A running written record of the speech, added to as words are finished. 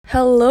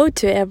Hello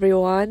to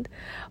everyone.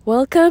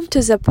 Welcome to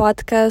the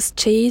podcast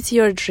Chase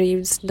Your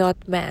Dreams, Not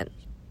Men.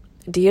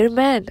 Dear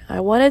men,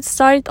 I want to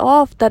start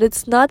off that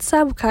it's not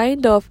some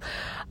kind of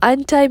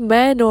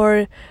anti-man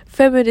or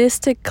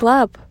feministic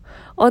club.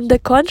 On the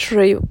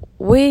contrary,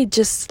 we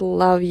just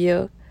love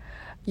you.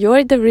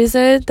 You're the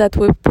reason that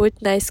we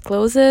put nice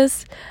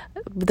clothes,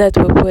 that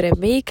we put a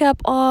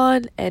makeup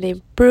on and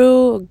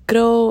improve,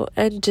 grow,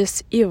 and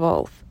just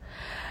evolve.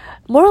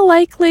 More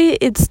likely,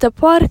 it's the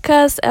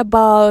podcast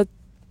about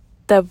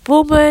the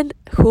women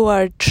who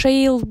are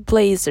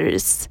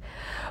trailblazers,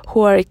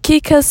 who are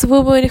kick-ass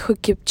women who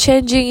keep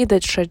changing the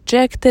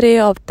trajectory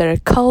of their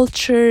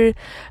culture,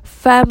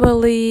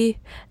 family,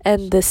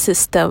 and the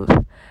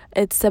system.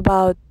 It's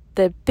about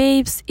the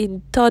babes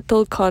in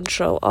total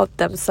control of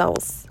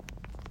themselves.